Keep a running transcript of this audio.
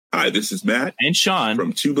Hi, this is Matt and Sean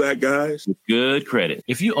from Two Black Guys with Good Credit.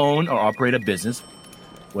 If you own or operate a business,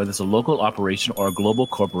 whether it's a local operation or a global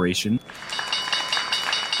corporation,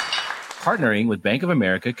 partnering with Bank of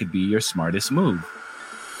America could be your smartest move.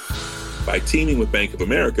 By teaming with Bank of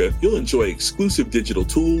America, you'll enjoy exclusive digital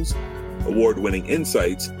tools, award-winning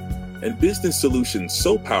insights, and business solutions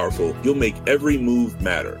so powerful you'll make every move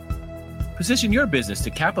matter. Position your business to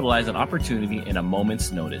capitalize on opportunity in a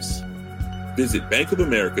moment's notice. Visit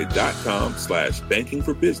bankofamerica.com/banking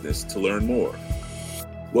for business to learn more.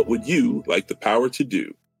 What would you like the power to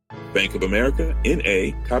do? Bank of America,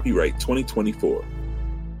 N.A., copyright 2024.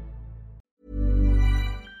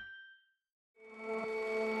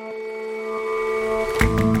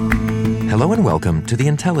 Hello and welcome to The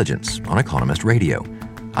Intelligence on Economist Radio.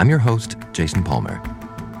 I'm your host, Jason Palmer.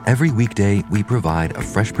 Every weekday, we provide a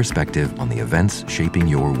fresh perspective on the events shaping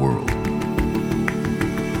your world.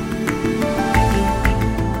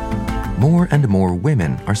 More and more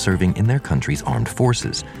women are serving in their country's armed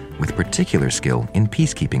forces, with particular skill in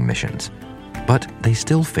peacekeeping missions. But they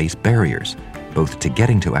still face barriers, both to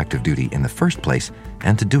getting to active duty in the first place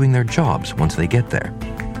and to doing their jobs once they get there.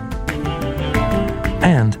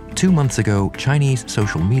 And 2 months ago, Chinese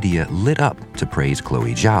social media lit up to praise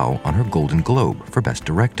Chloe Zhao on her Golden Globe for Best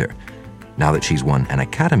Director. Now that she's won an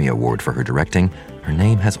Academy Award for her directing, her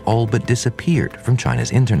name has all but disappeared from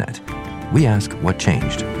China's internet. We ask what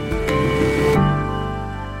changed.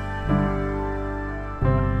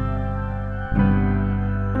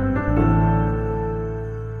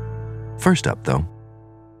 First up, though.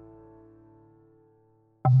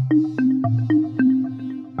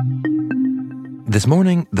 This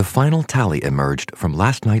morning, the final tally emerged from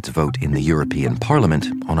last night's vote in the European Parliament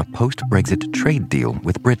on a post-Brexit trade deal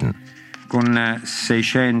with Britain. Con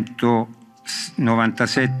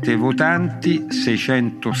 697 votanti,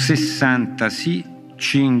 660 sì,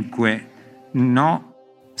 5 no.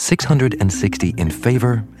 660 in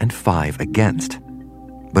favor and 5 against.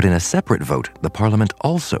 But in a separate vote, the Parliament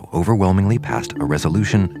also overwhelmingly passed a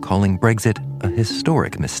resolution calling Brexit a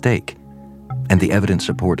historic mistake. And the evident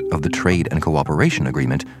support of the Trade and Cooperation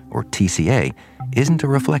Agreement, or TCA, isn't a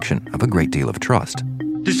reflection of a great deal of trust.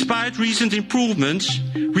 Despite recent improvements,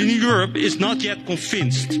 Renew Europe is not yet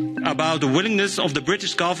convinced about the willingness of the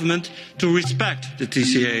British government to respect the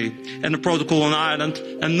TCA and the Protocol on Ireland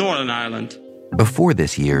and Northern Ireland. Before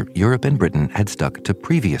this year, Europe and Britain had stuck to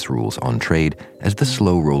previous rules on trade as the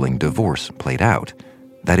slow-rolling divorce played out.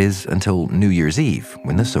 That is, until New Year's Eve,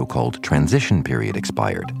 when the so-called transition period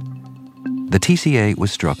expired. The TCA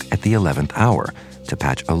was struck at the 11th hour to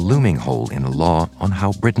patch a looming hole in the law on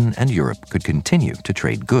how Britain and Europe could continue to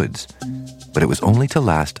trade goods. But it was only to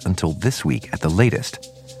last until this week at the latest.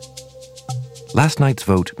 Last night's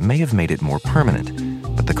vote may have made it more permanent,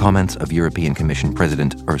 but the comments of European Commission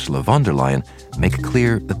President Ursula von der Leyen make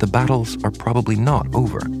clear that the battles are probably not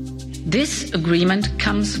over. This agreement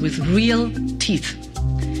comes with real teeth,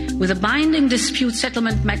 with a binding dispute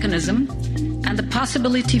settlement mechanism and the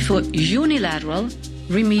possibility for unilateral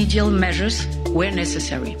remedial measures where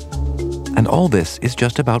necessary. And all this is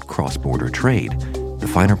just about cross-border trade. The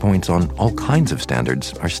finer points on all kinds of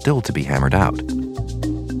standards are still to be hammered out.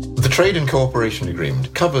 The Trade and Cooperation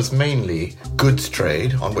Agreement covers mainly goods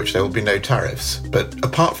trade on which there will be no tariffs. But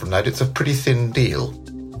apart from that, it's a pretty thin deal.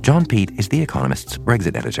 John Peet is The Economist's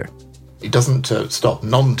Brexit editor. It doesn't stop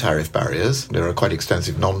non-tariff barriers. There are quite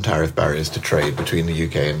extensive non-tariff barriers to trade between the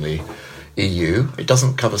UK and the EU. It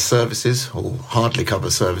doesn't cover services, or hardly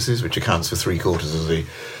cover services, which accounts for 3/4 of the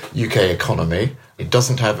UK economy. It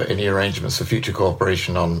doesn't have any arrangements for future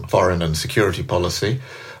cooperation on foreign and security policy.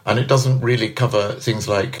 And it doesn't really cover things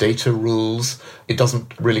like data rules. It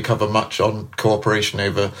doesn't really cover much on cooperation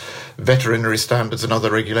over veterinary standards and other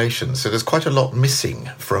regulations. So there's quite a lot missing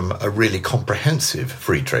from a really comprehensive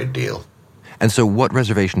free trade deal. And so what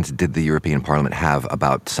reservations did the European Parliament have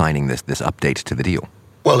about signing this update to the deal?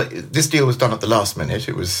 Well, this deal was done at the last minute.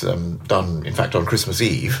 It was done, in fact, on Christmas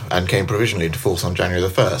Eve and came provisionally into force on January the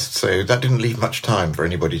 1st. So that didn't leave much time for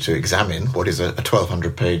anybody to examine what is a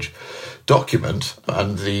 1,200-page document,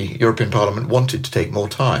 and the European Parliament wanted to take more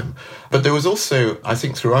time. But there was also, I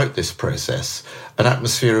think, throughout this process, an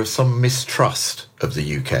atmosphere of some mistrust of the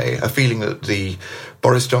UK, a feeling that the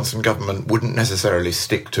Boris Johnson government wouldn't necessarily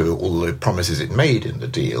stick to all the promises it made in the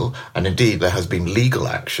deal, and indeed there has been legal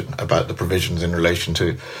action about the provisions in relation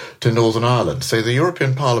to Northern Ireland. So the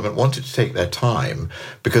European Parliament wanted to take their time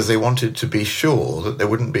because they wanted to be sure that there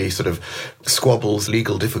wouldn't be sort of squabbles,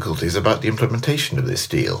 legal difficulties about the implementation of this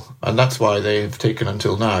deal, and that's why they've taken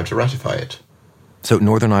until now to ratify it. So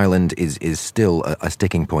Northern Ireland is still a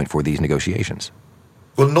sticking point for these negotiations?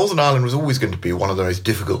 Well, Northern Ireland was always going to be one of the most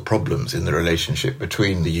difficult problems in the relationship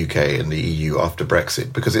between the UK and the EU after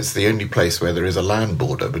Brexit, because it's the only place where there is a land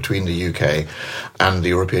border between the UK and the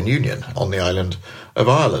European Union on the island of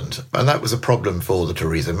Ireland. And that was a problem for the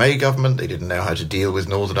Theresa May government. They didn't know how to deal with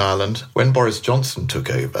Northern Ireland. When Boris Johnson took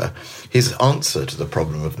over, his answer to the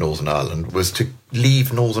problem of Northern Ireland was to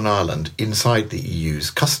leave Northern Ireland inside the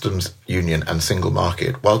EU's customs union and single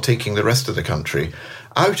market, while taking the rest of the country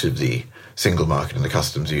out of the single market and the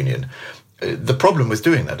customs union. The problem with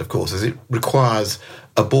doing that, of course, is it requires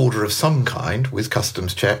a border of some kind with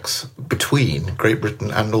customs checks between Great Britain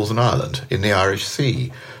and Northern Ireland in the Irish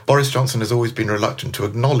Sea. Boris Johnson has always been reluctant to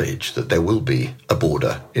acknowledge that there will be a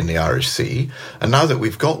border in the Irish Sea. And now that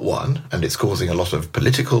we've got one, and it's causing a lot of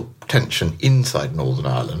political tension inside Northern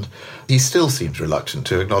Ireland, he still seems reluctant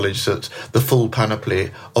to acknowledge that the full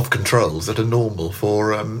panoply of controls that are normal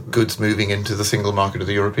for goods moving into the single market of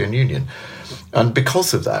the European Union. And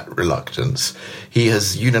because of that reluctance, he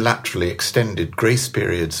has unilaterally extended grace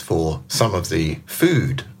periods for some of the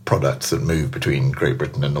food products that move between Great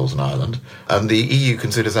Britain and Northern Ireland. And the EU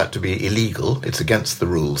considers that to be illegal. It's against the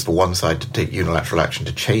rules for one side to take unilateral action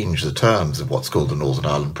to change the terms of what's called the Northern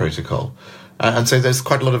Ireland Protocol. And so there's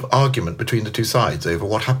quite a lot of argument between the two sides over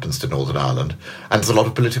what happens to Northern Ireland. And there's a lot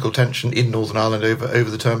of political tension in Northern Ireland over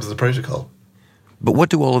the terms of the protocol. But what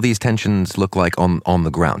do all of these tensions look like on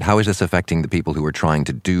the ground? How is this affecting the people who are trying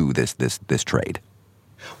to do this trade?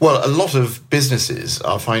 Well, a lot of businesses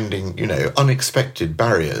are finding, unexpected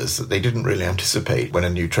barriers that they didn't really anticipate when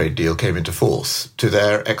a new trade deal came into force to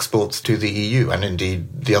their exports to the EU, and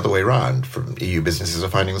indeed the other way around. From EU businesses are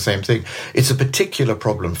finding the same thing. It's a particular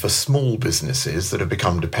problem for small businesses that have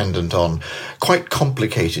become dependent on quite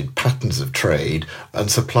complicated patterns of trade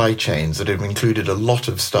and supply chains that have included a lot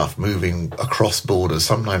of stuff moving across borders,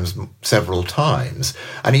 sometimes several times,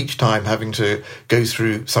 and each time having to go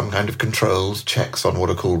through some kind of controls, checks on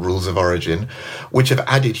what are called rules of origin, which have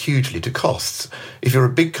added hugely to costs. If you're a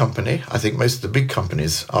big company, I think most of the big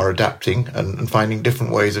companies are adapting and finding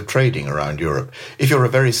different ways of trading around Europe. If you're a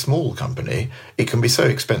very small company, it can be so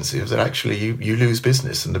expensive that actually you lose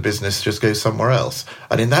business and the business just goes somewhere else.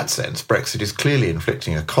 And in that sense, Brexit is clearly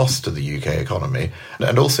inflicting a cost to the UK economy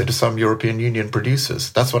and also to some European Union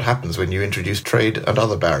producers. That's what happens when you introduce trade and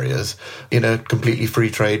other barriers in a completely free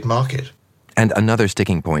trade market. And another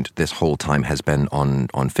sticking point this whole time has been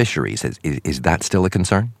on fisheries. Is that still a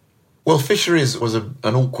concern? Well, fisheries was an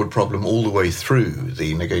awkward problem all the way through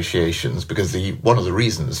the negotiations, because one of the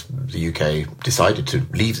reasons the UK decided to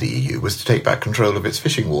leave the EU was to take back control of its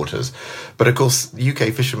fishing waters. But of course,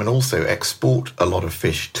 UK fishermen also export a lot of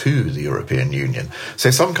fish to the European Union. So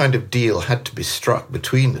some kind of deal had to be struck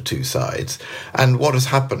between the two sides. And what has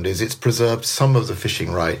happened is it's preserved some of the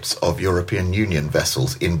fishing rights of European Union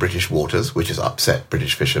vessels in British waters, which has upset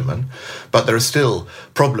British fishermen. But there are still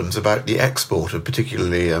problems about the export of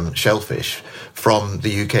particularly shellfish from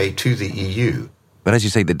the UK to the EU. But as you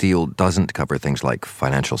say, the deal doesn't cover things like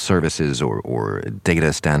financial services or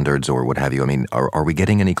data standards or what have you. I mean, are we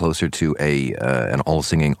getting any closer to an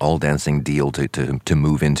all-singing, all-dancing deal to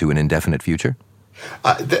move into an indefinite future?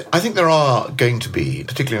 I think there are going to be,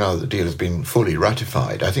 particularly now that the deal has been fully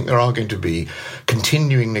ratified, I think there are going to be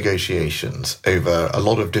continuing negotiations over a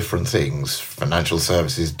lot of different things, financial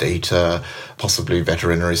services, data, possibly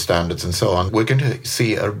veterinary standards and so on. We're going to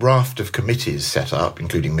see a raft of committees set up,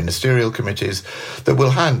 including ministerial committees, that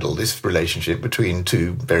will handle this relationship between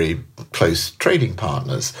two very close trading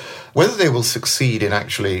partners. Whether they will succeed in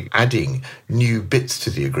actually adding new bits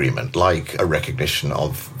to the agreement, like a recognition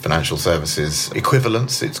of financial services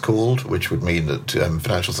equivalence, it's called, which would mean that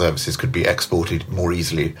financial services could be exported more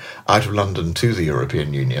easily out of London to the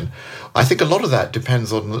European Union. I think a lot of that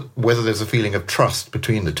depends on whether there's a feeling of trust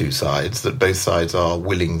between the two sides, that both sides are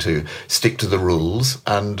willing to stick to the rules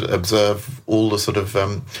and observe all the sort of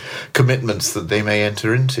commitments that they may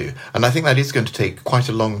enter into. And I think that is going to take quite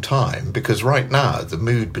a long time, because right now the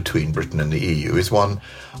mood between Britain and the EU is one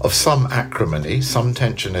of some acrimony, some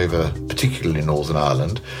tension over particularly Northern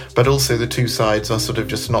Ireland, but also the two sides are sort of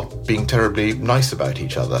just not being terribly nice about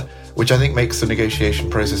each other, which I think makes the negotiation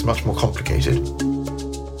process much more complicated.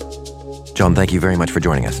 John, thank you very much for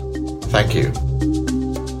joining us. Thank you.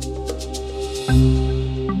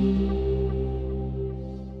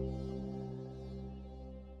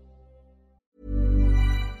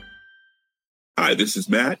 Hi, this is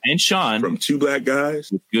Matt and Sean from Two Black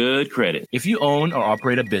Guys with Good Credit. If you own or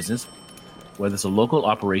operate a business, whether it's a local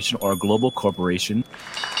operation or a global corporation,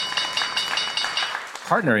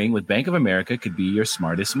 partnering with Bank of America could be your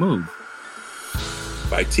smartest move.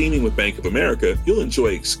 By teaming with Bank of America, you'll enjoy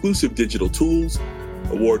exclusive digital tools,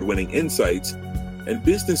 award-winning insights, and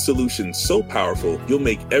business solutions so powerful you'll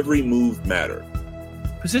make every move matter.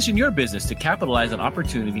 Position your business to capitalize on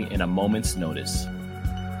opportunity in a moment's notice.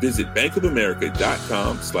 Visit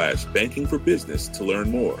bankofamerica.com/banking for business to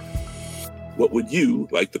learn more. What would you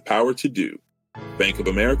like the power to do? Bank of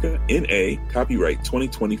America, N.A., copyright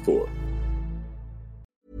 2024.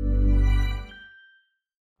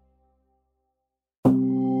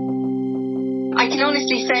 I can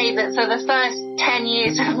honestly say that for the first 10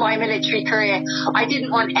 years of my military career, I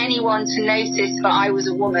didn't want anyone to notice that I was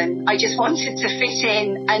a woman. I just wanted to fit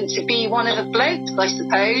in and to be one of the blokes, I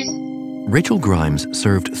suppose. Rachel Grimes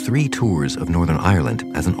served 3 tours of Northern Ireland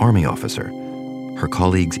as an army officer. Her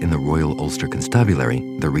colleagues in the Royal Ulster Constabulary,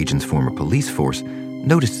 the region's former police force,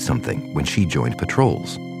 noticed something when she joined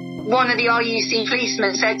patrols. One of the RUC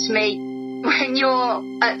policemen said to me, when you're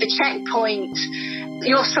at the checkpoint,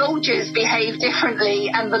 your soldiers behave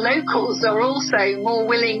differently and the locals are also more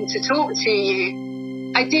willing to talk to you.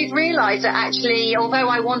 I did realise that actually, although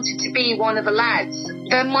I wanted to be one of the lads,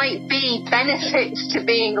 there might be benefits to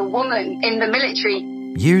being a woman in the military.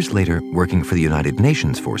 Years later, working for the United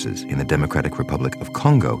Nations forces in the Democratic Republic of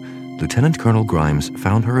Congo, Lieutenant Colonel Grimes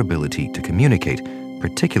found her ability to communicate,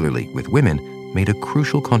 particularly with women, made a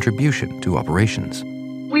crucial contribution to operations.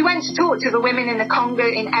 We went to talk to the women in the Congo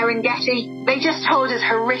in Erengeti. They just told us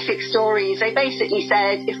horrific stories. They basically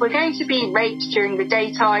said, if we're going to be raped during the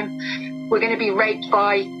daytime, we're going to be raped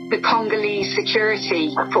by the Congolese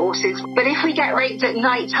security forces. But if we get raped at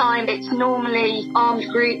night time, it's normally armed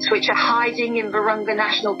groups which are hiding in Virunga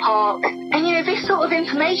National Park. And, this sort of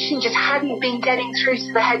information just hadn't been getting through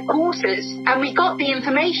to the headquarters. And we got the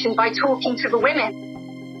information by talking to the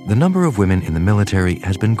women. The number of women in the military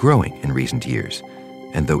has been growing in recent years.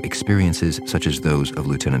 And though experiences such as those of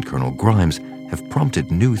Lieutenant Colonel Grimes have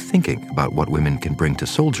prompted new thinking about what women can bring to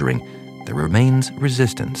soldiering, there remains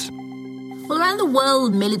resistance. Well, around the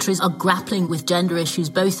world, militaries are grappling with gender issues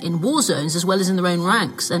both in war zones as well as in their own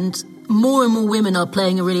ranks, and more women are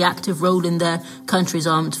playing a really active role in their country's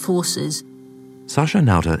armed forces. Sasha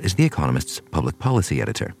Nauta is The Economist's public policy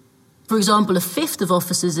editor. For example, 1/5 of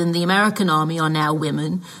officers in the American Army are now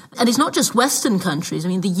women. And it's not just Western countries. I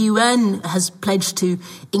mean, the UN has pledged to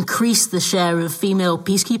increase the share of female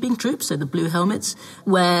peacekeeping troops, so the Blue Helmets,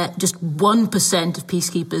 where just 1% of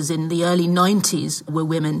peacekeepers in the early 90s were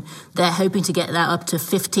women. They're hoping to get that up to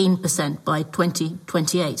 15% by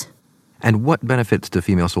 2028. And what benefits do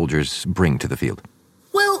female soldiers bring to the field?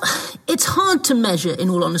 Well, it's hard to measure, in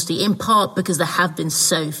all honesty, in part because there have been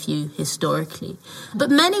so few historically.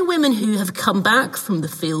 But many women who have come back from the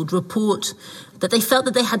field report that they felt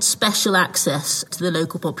that they had special access to the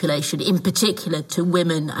local population, in particular to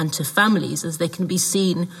women and to families, as they can be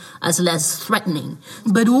seen as less threatening.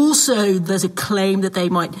 But also there's a claim that they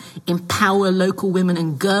might empower local women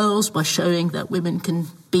and girls by showing that women can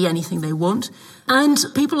be anything they want. And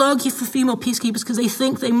people argue for female peacekeepers because they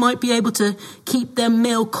think they might be able to keep their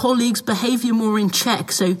male colleagues' behaviour more in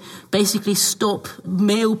check. So basically stop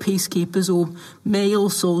male peacekeepers or male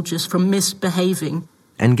soldiers from misbehaving.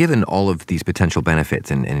 And given all of these potential benefits,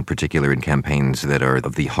 and in particular in campaigns that are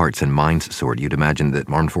of the hearts and minds sort, you'd imagine that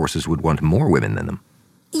armed forces would want more women than them.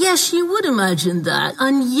 Yes, you would imagine that.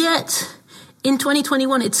 And yet, in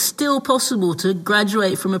 2021, it's still possible to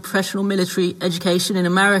graduate from a professional military education in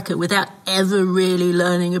America without ever really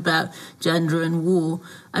learning about gender and war.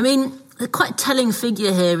 I mean, a quite telling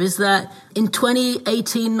figure here is that in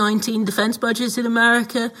 2018-19 defense budgets in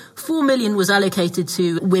America, $4 million was allocated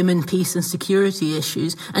to women, peace and security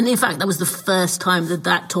issues. And in fact, that was the first time that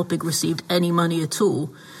that topic received any money at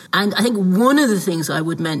all. And I think one of the things I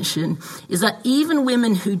would mention is that even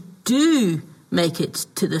women who do make it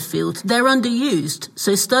to the field, they're underused.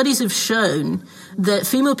 So studies have shown that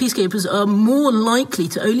female peacekeepers are more likely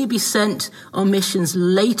to only be sent on missions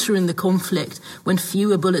later in the conflict when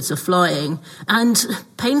fewer bullets are flying. And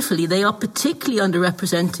painfully, they are particularly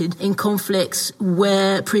underrepresented in conflicts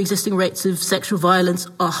where pre-existing rates of sexual violence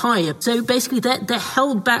are higher. So basically, they're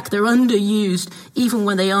held back, they're underused, even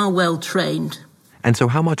when they are well trained. And so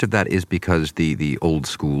how much of that is because the old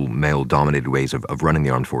school male-dominated ways of running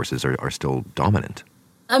the armed forces are still dominant?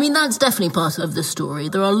 I mean, that's definitely part of the story.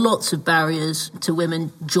 There are lots of barriers to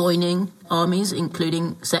women joining armies,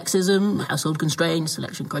 including sexism, household constraints,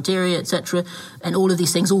 selection criteria, etc. And all of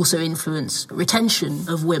these things also influence retention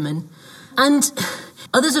of women. And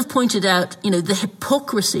others have pointed out, the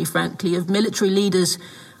hypocrisy, frankly, of military leaders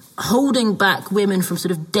holding back women from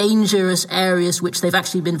sort of dangerous areas which they've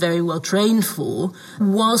actually been very well trained for,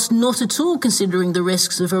 whilst not at all considering the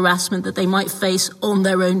risks of harassment that they might face on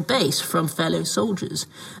their own base from fellow soldiers.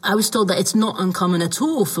 I was told that it's not uncommon at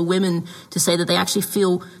all for women to say that they actually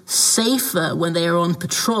feel safer when they are on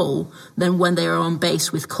patrol than when they are on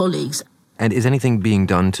base with colleagues. And is anything being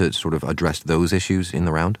done to sort of address those issues in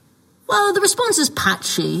the round? Well, the response is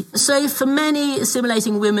patchy. So for many,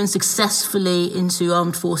 assimilating women successfully into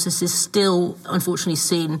armed forces is still, unfortunately,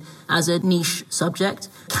 seen as a niche subject.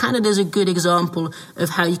 Canada's a good example of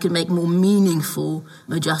how you can make more meaningful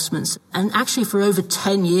adjustments. And actually, for over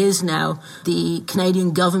 10 years now, the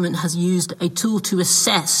Canadian government has used a tool to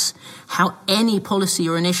assess how any policy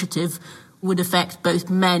or initiative would affect both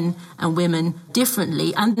men and women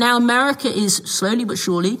differently. And now America is slowly but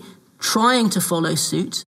surely trying to follow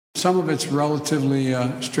suit. Some of it's relatively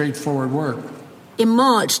straightforward work. In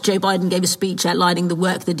March, Joe Biden gave a speech outlining the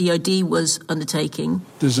work the DoD was undertaking.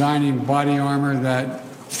 Designing body armor that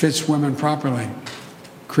fits women properly,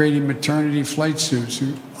 creating maternity flight suits,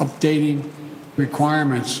 updating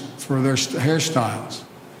requirements for their hairstyles.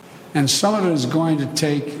 And some of it is going to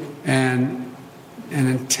take an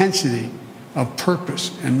intensity of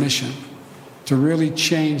purpose and mission to really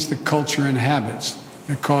change the culture and habits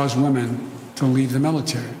that cause women to leave the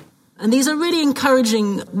military. And these are really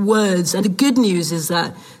encouraging words. And the good news is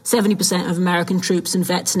that 70% of American troops and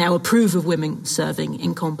vets now approve of women serving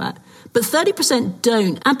in combat. But 30%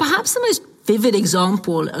 don't. And perhaps the most vivid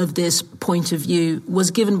example of this point of view was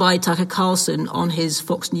given by Tucker Carlson on his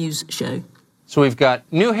Fox News show. So we've got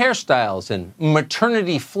new hairstyles and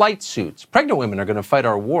maternity flight suits. Pregnant women are going to fight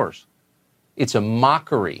our wars. It's a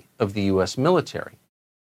mockery of the U.S. military.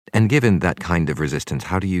 And given that kind of resistance,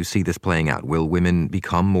 how do you see this playing out? Will women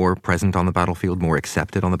become more present on the battlefield, more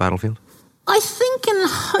accepted on the battlefield? I think and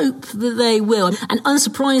hope that they will. And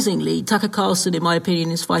unsurprisingly, Tucker Carlson, in my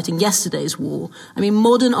opinion, is fighting yesterday's war. I mean,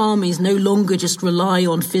 modern armies no longer just rely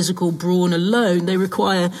on physical brawn alone. They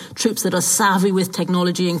require troops that are savvy with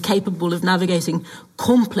technology and capable of navigating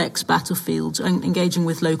complex battlefields and engaging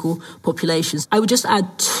with local populations. I would just add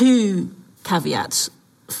two caveats.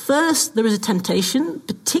 First, there is a temptation,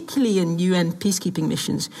 particularly in UN peacekeeping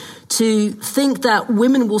missions, to think that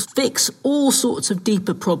women will fix all sorts of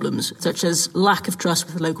deeper problems, such as lack of trust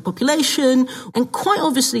with the local population, and quite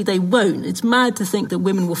obviously they won't. It's mad to think that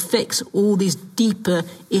women will fix all these deeper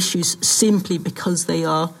issues simply because they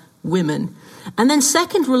are women. And then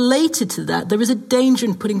second, related to that, there is a danger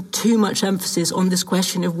in putting too much emphasis on this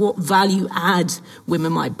question of what value add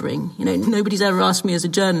women might bring. You know, nobody's ever asked me as a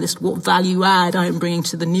journalist what value add I am bringing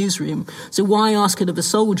to the newsroom. So why ask it of a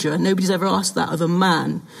soldier? And nobody's ever asked that of a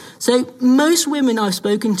man. So most women I've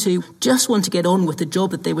spoken to just want to get on with the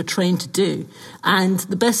job that they were trained to do. And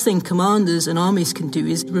the best thing commanders and armies can do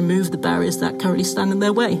is remove the barriers that currently stand in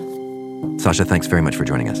their way. Sasha, thanks very much for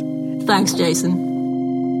joining us. Thanks, Jason.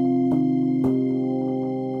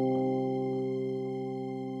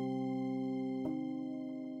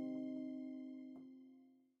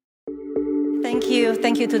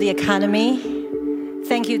 Thank you to the Academy.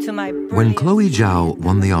 Thank you to my... When Chloe Zhao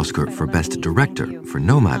won the Oscar for Best Director for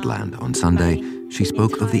Nomadland on Sunday, she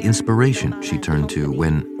spoke of the inspiration she turned to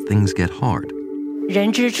when things get hard.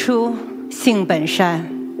 人之初，性本善.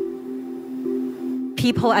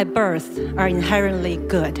 People at birth are inherently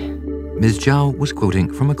good. Ms. Zhao was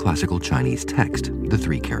quoting from a classical Chinese text, the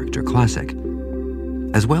three-character classic.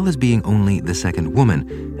 As well as being only the second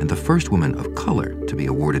woman and the first woman of color to be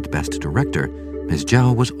awarded Best Director, Ms.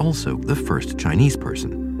 Zhao was also the first Chinese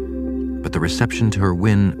person. But the reception to her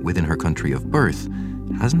win within her country of birth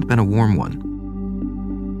hasn't been a warm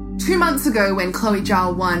one. 2 months ago, when Chloe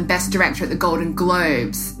Zhao won Best Director at the Golden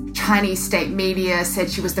Globes, Chinese state media said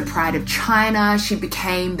she was the pride of China. She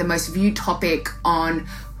became the most viewed topic on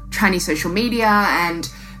Chinese social media, and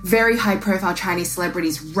very high-profile Chinese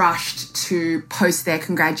celebrities rushed to post their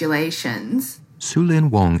congratulations. Su-Lin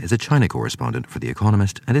Wong is a China correspondent for The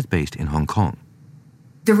Economist and is based in Hong Kong.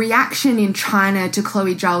 The reaction in China to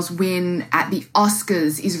Chloe Zhao's win at the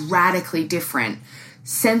Oscars is radically different.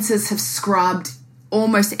 Censors have scrubbed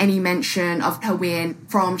almost any mention of her win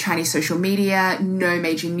from Chinese social media. No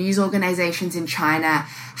major news organizations in China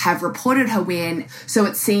have reported her win. So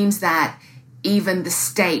it seems that even the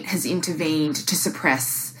state has intervened to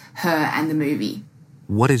suppress her and the movie.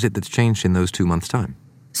 What is it that's changed in those 2 months' time?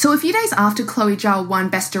 So a few days after Chloe Zhao won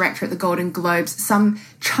Best Director at the Golden Globes, some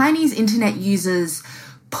Chinese internet users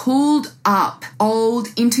pulled up old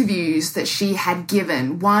interviews that she had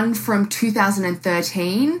given, one from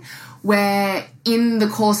 2013, where in the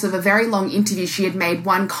course of a very long interview, she had made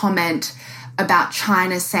one comment about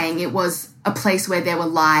China, saying it was a place where there were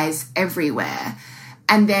lies everywhere.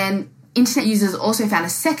 And then internet users also found a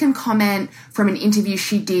second comment from an interview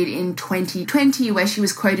she did in 2020 where she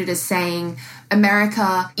was quoted as saying,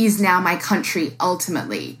 "America is now my country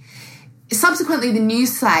ultimately." Subsequently, the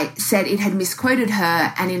news site said it had misquoted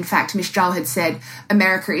her, and in fact, Miss Zhao had said,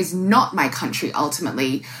 "America is not my country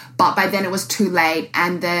ultimately," but by then it was too late,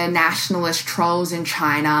 and the nationalist trolls in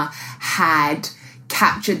China had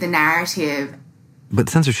captured the narrative. But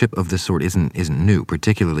censorship of this sort isn't new,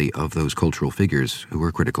 particularly of those cultural figures who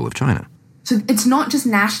are critical of China. So it's not just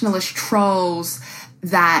nationalist trolls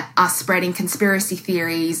that are spreading conspiracy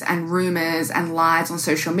theories and rumours and lies on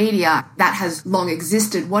social media. That has long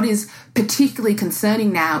existed. What is particularly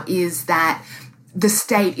concerning now is that the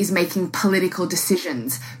state is making political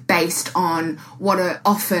decisions based on what are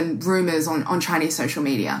often rumours on Chinese social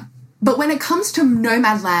media. But when it comes to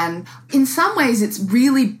Nomadland, in some ways it's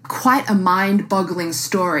really quite a mind-boggling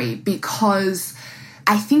story because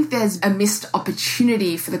I think there's a missed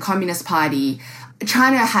opportunity for the Communist Party.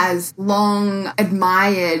 China has long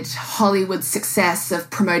admired Hollywood's success of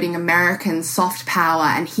promoting American soft power,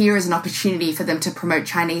 and here is an opportunity for them to promote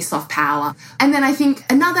Chinese soft power. And then I think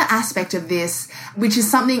another aspect of this, which is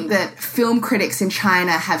something that film critics in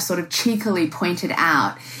China have sort of cheekily pointed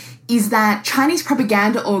out, is that Chinese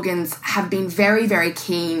propaganda organs have been very, very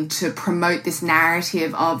keen to promote this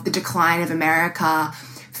narrative of the decline of America,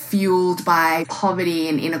 fueled by poverty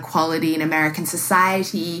and inequality in American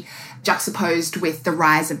society, juxtaposed with the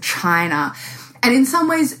rise of China. And in some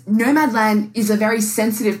ways, Nomadland is a very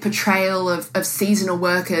sensitive portrayal of seasonal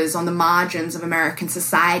workers on the margins of American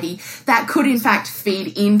society that could in fact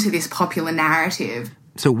feed into this popular narrative.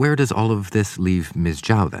 So where does all of this leave Ms.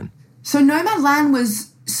 Zhao then? So Nomadland was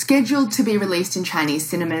scheduled to be released in Chinese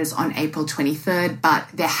cinemas on April 23rd, but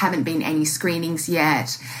there haven't been any screenings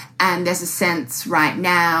yet. And there's a sense right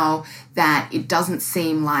now that it doesn't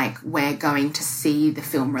seem like we're going to see the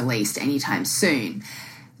film released anytime soon.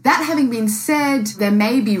 That having been said, there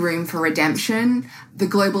may be room for redemption. The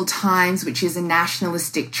Global Times, which is a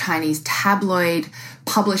nationalistic Chinese tabloid,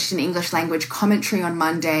 published an English language commentary on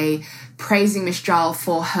Monday, praising Ms. Zhao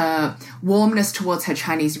for her warmness towards her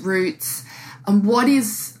Chinese roots. And what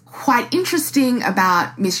is quite interesting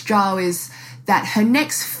about Ms. Zhao is that her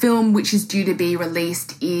next film, which is due to be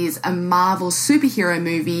released, is a Marvel superhero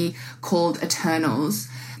movie called Eternals.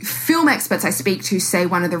 Film experts I speak to say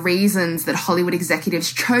one of the reasons that Hollywood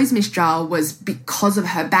executives chose Ms. Zhao was because of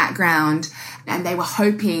her background, and they were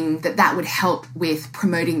hoping that that would help with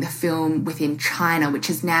promoting the film within China, which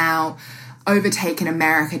has now overtaken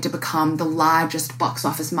America to become the largest box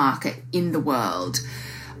office market in the world.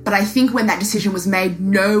 But I think when that decision was made,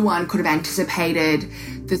 no one could have anticipated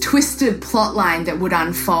the twisted plotline that would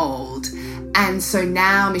unfold. And so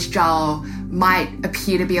now Ms. Zhao might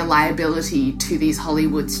appear to be a liability to these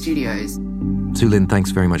Hollywood studios. Sue Lin, thanks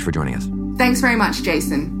very much for joining us. Thanks very much,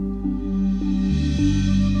 Jason.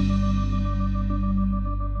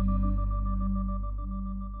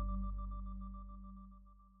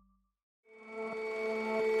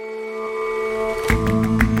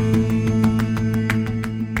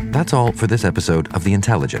 That's all for this episode of The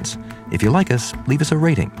Intelligence. If you like us, leave us a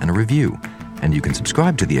rating and a review. And you can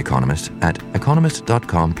subscribe to The Economist at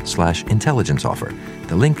economist.com/intelligence offer.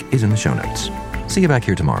 The link is in the show notes. See you back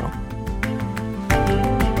here tomorrow.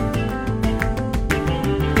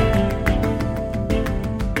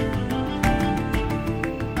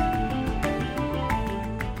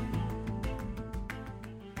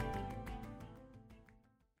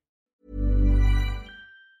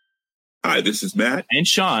 Hi, this is Matt and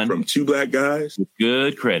Sean from Two Black Guys with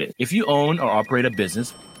Good Credit. If you own or operate a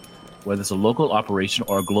business, whether it's a local operation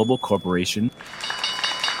or a global corporation,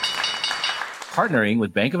 partnering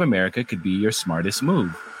with Bank of America could be your smartest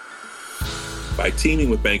move. By teaming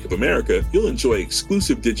with Bank of America, you'll enjoy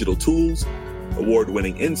exclusive digital tools,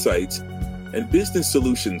 award-winning insights, and business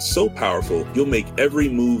solutions so powerful you'll make every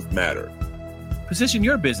move matter. Position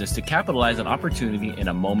your business to capitalize on opportunity in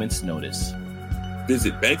a moment's notice.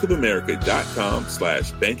 Visit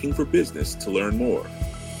bankofamerica.com/banking for business to learn more.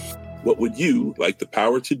 What would you like the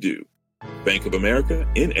power to do? Bank of America,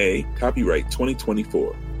 N.A., copyright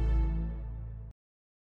 2024.